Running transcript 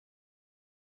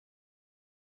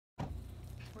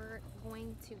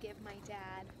going to give my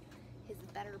dad his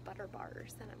Better Butter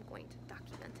bars, and I'm going to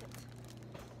document it.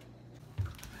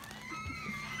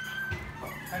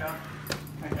 Hang on.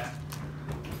 Hang on.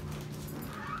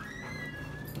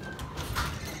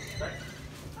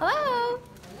 Hello!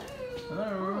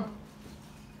 Hello.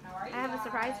 How are you? I have a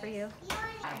surprise for you.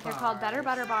 They're called Better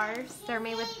Butter bars. They're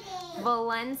made with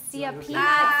Valencia peanuts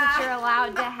that you're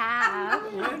allowed to have.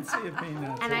 Valencia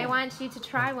peanuts. And I want you to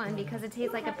try one because it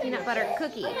tastes like a peanut butter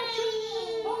cookie.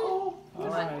 All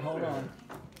right, hold on.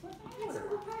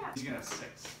 He's gonna have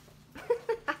 6.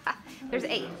 There's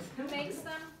 8. Who makes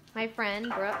them? My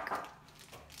friend Brooke,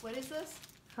 What is this?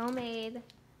 homemade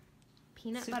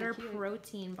peanut Super butter cute.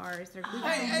 protein bars. They're gluten.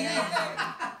 Hey, hey, hey, You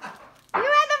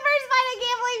had the first bite. I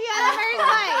can't believe you had the first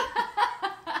bite.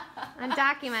 I'm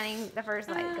documenting the first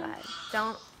bite. Go ahead.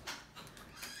 Don't.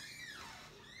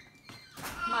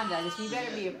 Come on, Douglas, you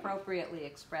better be appropriately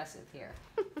expressive here.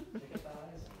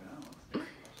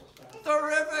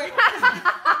 Terrific.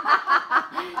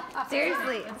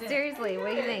 Seriously, what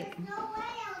do you think?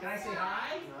 Can I say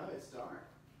hi? No, it's dark.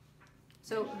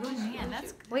 So who's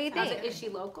that's What do you think? Is she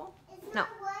local? No.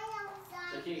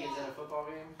 So Keegan's in a football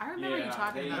game? I remember you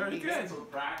talking about Very these.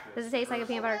 good. Practice. Does it taste like a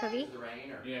peanut butter cookie? The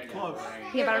rain or? Yeah, Close.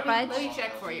 Peanut butter Let fudge? me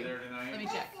check for you. There tonight. Let me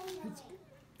check.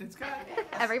 It's got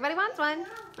Everybody wants one.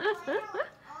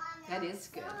 That is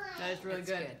good. That is really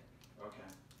That's good. Okay.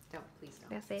 Don't, please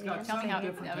don't. Yes, they It's do. got Tell me something how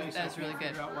different that was, taste. that I was really can't good.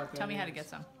 figure out what that Tell me how to is. get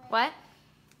some. What?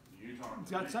 You talk.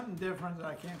 It's got something different that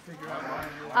I can't figure out what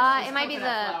it is. It might be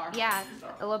coconut the,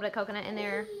 flour. a little bit of coconut in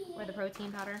there or the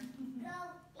protein powder.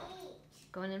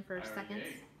 Going in for seconds.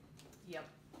 Yep.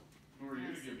 Who are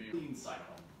you to give me a clean cycle?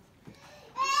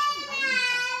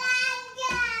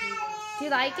 Do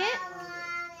you like it?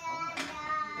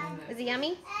 Is it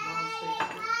yummy?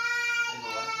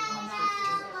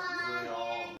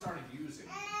 Started using.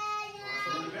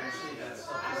 Eventually that's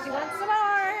She wants some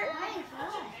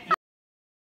more.